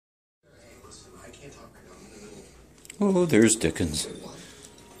Oh, there's Dickens.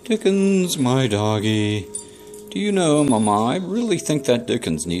 Dickens, my doggy. Do you know, Mama, I really think that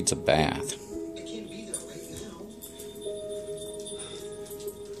Dickens needs a bath.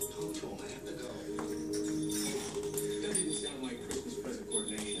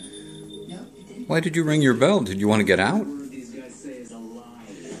 Why did you ring your bell? Did you want to get out?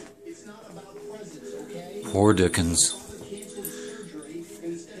 Poor Dickens.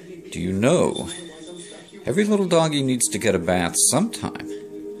 Do you know, every little doggy needs to get a bath sometime.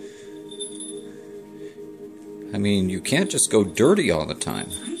 I mean, you can't just go dirty all the time.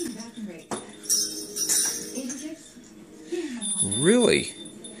 Really?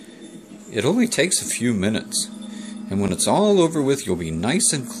 It only takes a few minutes. And when it's all over with, you'll be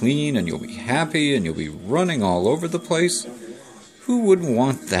nice and clean, and you'll be happy, and you'll be running all over the place. Who wouldn't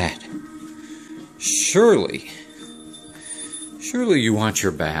want that? Surely you want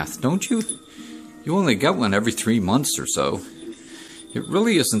your bath, don't you? You only get one every 3 months or so. It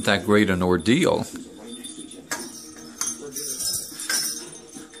really isn't that great an ordeal.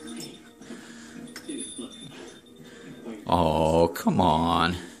 Oh, come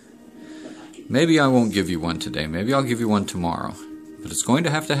on. Maybe I won't give you one today. Maybe I'll give you one tomorrow. But it's going to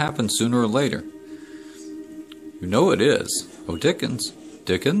have to happen sooner or later. You know it is. Oh, Dickens.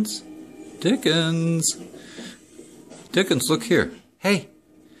 Dickens? Dickens! Dickens, look here. Hey!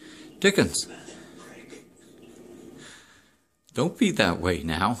 Dickens! Don't be that way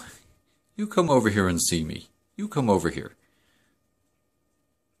now. You come over here and see me. You come over here.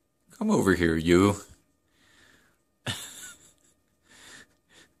 Come over here, you.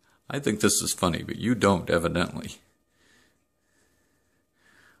 I think this is funny, but you don't, evidently.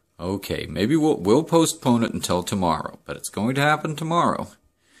 Okay, maybe we'll postpone it until tomorrow, but it's going to happen tomorrow.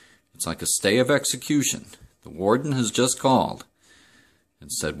 It's like a stay of execution. The warden has just called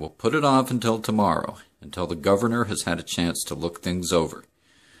and said we'll put it off until tomorrow, until the governor has had a chance to look things over.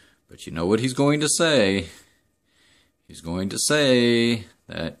 But you know what he's going to say? He's going to say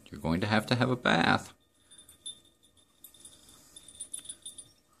that you're going to have a bath.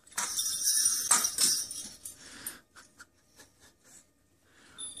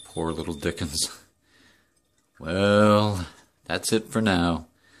 Poor little Dickens. Well, that's it for now.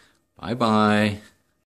 Bye-bye.